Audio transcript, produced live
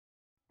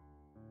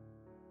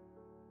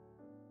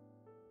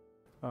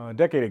A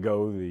decade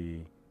ago, the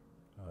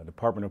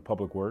Department of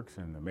Public Works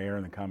and the mayor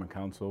and the Common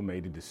Council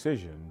made a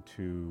decision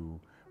to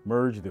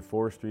merge the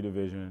Forestry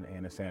Division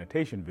and the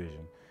Sanitation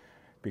Division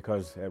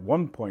because at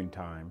one point in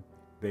time,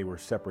 they were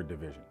separate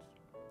divisions.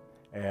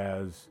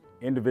 As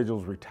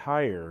individuals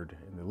retired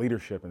in the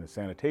leadership in the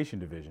Sanitation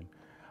Division,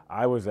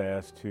 I was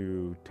asked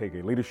to take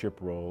a leadership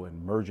role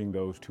in merging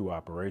those two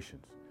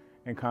operations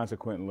and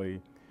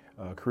consequently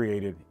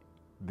created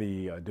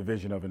the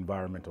Division of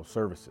Environmental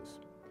Services.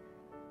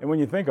 And when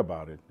you think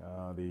about it,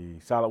 the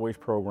solid waste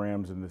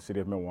programs in the city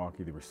of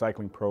Milwaukee, the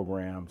recycling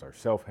programs, our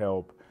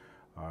self-help,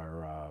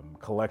 our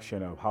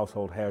collection of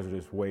household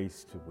hazardous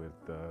waste with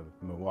the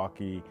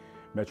Milwaukee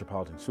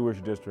Metropolitan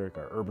Sewerage District,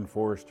 our urban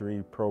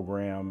forestry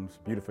programs,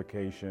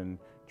 beautification,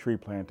 tree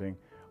planting,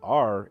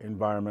 are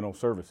environmental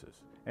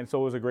services. And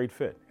so it was a great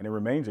fit, and it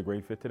remains a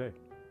great fit today.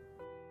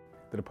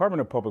 The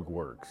Department of Public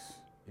Works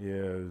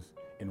is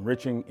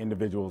enriching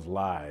individuals'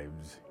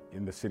 lives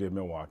in the city of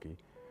Milwaukee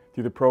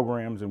through the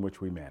programs in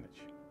which we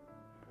manage.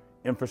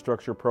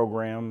 Infrastructure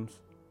programs,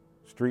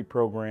 street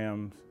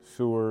programs,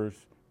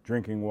 sewers,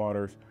 drinking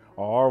waters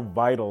are all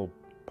vital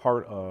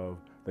part of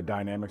the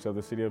dynamics of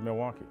the city of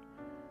Milwaukee.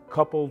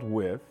 Coupled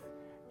with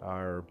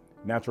our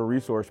natural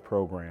resource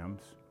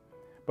programs,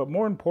 but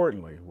more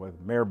importantly, what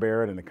Mayor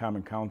Barrett and the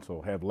Common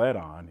Council have led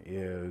on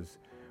is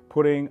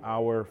putting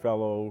our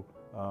fellow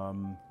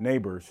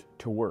neighbors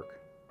to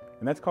work.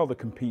 And that's called the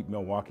Compete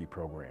Milwaukee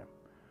program.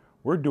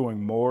 We're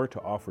doing more to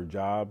offer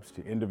jobs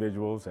to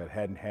individuals that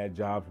hadn't had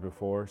jobs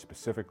before,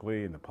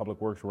 specifically in the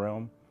public works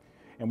realm.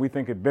 And we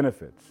think it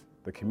benefits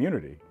the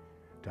community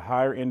to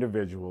hire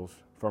individuals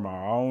from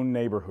our own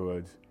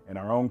neighborhoods and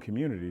our own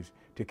communities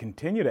to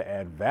continue to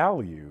add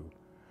value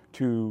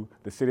to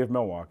the city of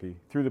Milwaukee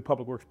through the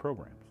public works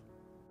programs.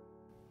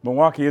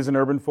 Milwaukee is an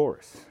urban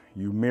forest.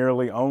 You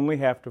merely only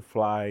have to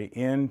fly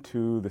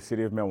into the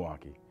city of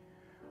Milwaukee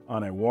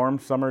on a warm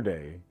summer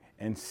day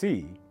and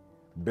see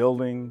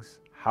buildings,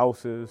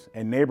 houses,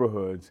 and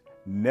neighborhoods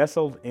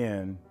nestled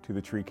in to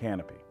the tree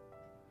canopy.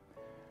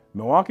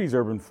 Milwaukee's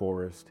urban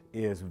forest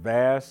is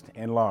vast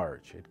and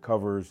large. It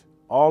covers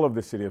all of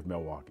the city of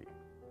Milwaukee.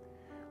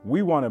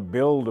 We want to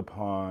build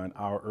upon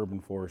our urban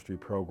forestry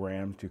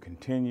programs to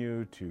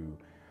continue to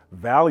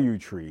value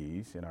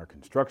trees in our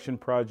construction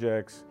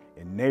projects,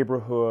 in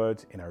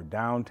neighborhoods, in our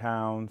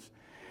downtowns.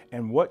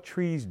 And what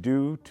trees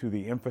do to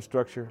the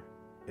infrastructure,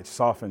 it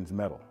softens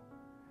metal.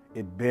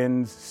 It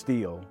bends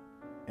steel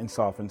and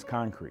softens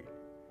concrete.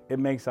 It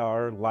makes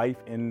our life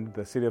in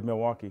the city of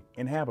Milwaukee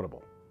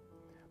inhabitable.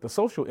 The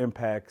social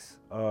impacts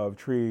of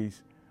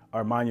trees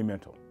are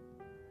monumental.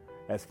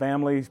 As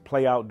families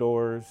play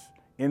outdoors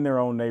in their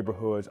own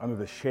neighborhoods under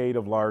the shade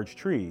of large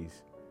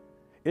trees,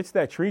 it's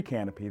that tree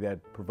canopy that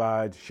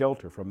provides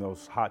shelter from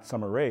those hot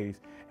summer rays,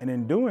 and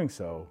in doing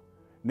so,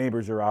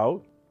 neighbors are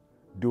out,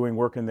 doing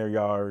work in their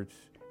yards,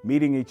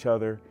 meeting each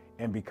other,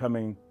 and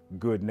becoming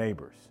good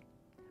neighbors.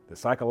 The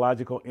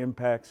psychological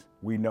impacts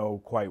we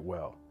know quite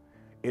well.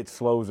 It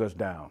slows us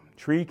down.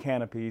 Tree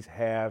canopies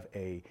have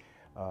a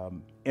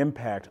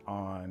impact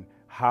on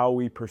how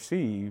we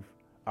perceive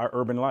our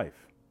urban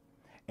life.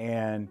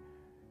 And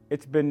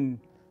it's been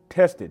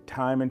tested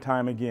time and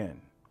time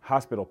again.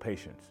 Hospital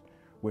patients,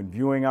 when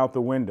viewing out the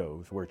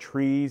windows where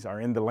trees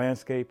are in the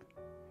landscape,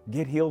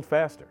 get healed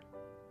faster.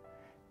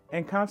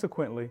 And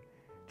consequently,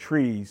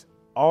 trees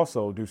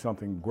also do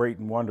something great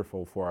and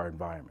wonderful for our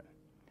environment.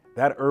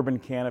 That urban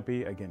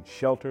canopy, again,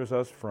 shelters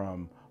us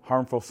from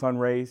harmful sun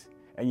rays.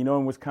 And you know,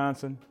 in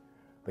Wisconsin,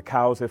 the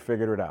cows have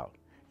figured it out.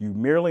 You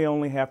merely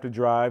only have to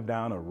drive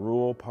down a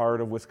rural part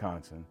of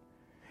Wisconsin,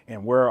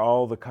 and where are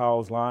all the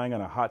cows lying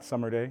on a hot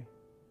summer day?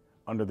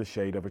 Under the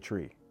shade of a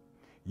tree.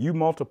 You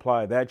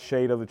multiply that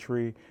shade of the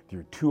tree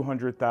through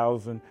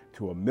 200,000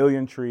 to 1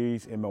 million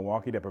trees in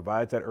Milwaukee that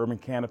provides that urban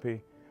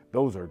canopy.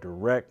 Those are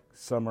direct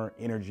summer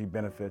energy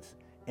benefits.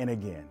 And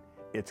again,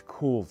 it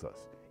cools us.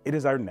 It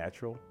is our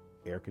natural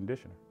air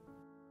conditioner.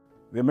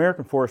 The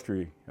American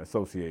Forestry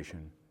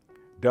Association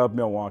dubbed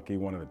Milwaukee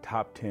one of the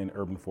top 10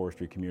 urban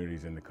forestry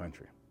communities in the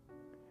country.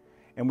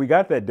 And we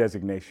got that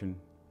designation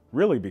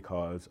really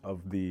because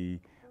of the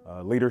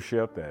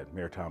leadership that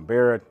Mayor Tom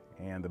Barrett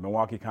and the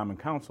Milwaukee Common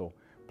Council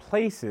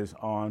places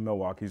on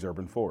Milwaukee's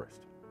urban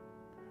forest.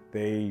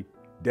 They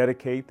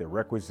dedicate the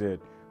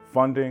requisite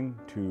funding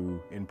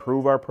to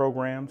improve our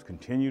programs,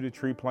 continue to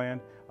tree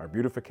plant, our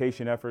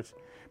beautification efforts,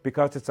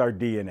 because it's our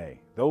DNA.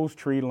 Those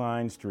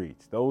tree-lined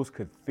streets, those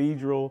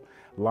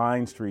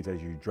cathedral-lined streets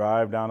as you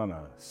drive down on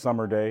a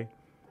summer day,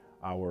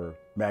 our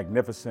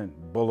magnificent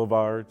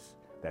boulevards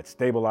that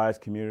stabilize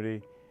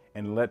community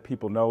and let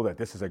people know that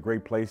this is a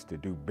great place to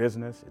do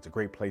business, it's a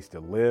great place to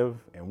live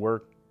and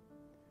work.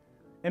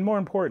 And more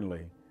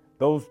importantly,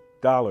 those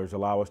dollars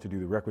allow us to do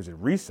the requisite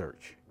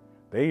research.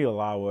 They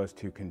allow us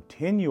to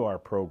continue our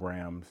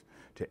programs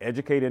to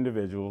educate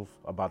individuals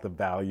about the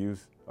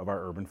values of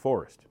our urban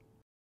forest.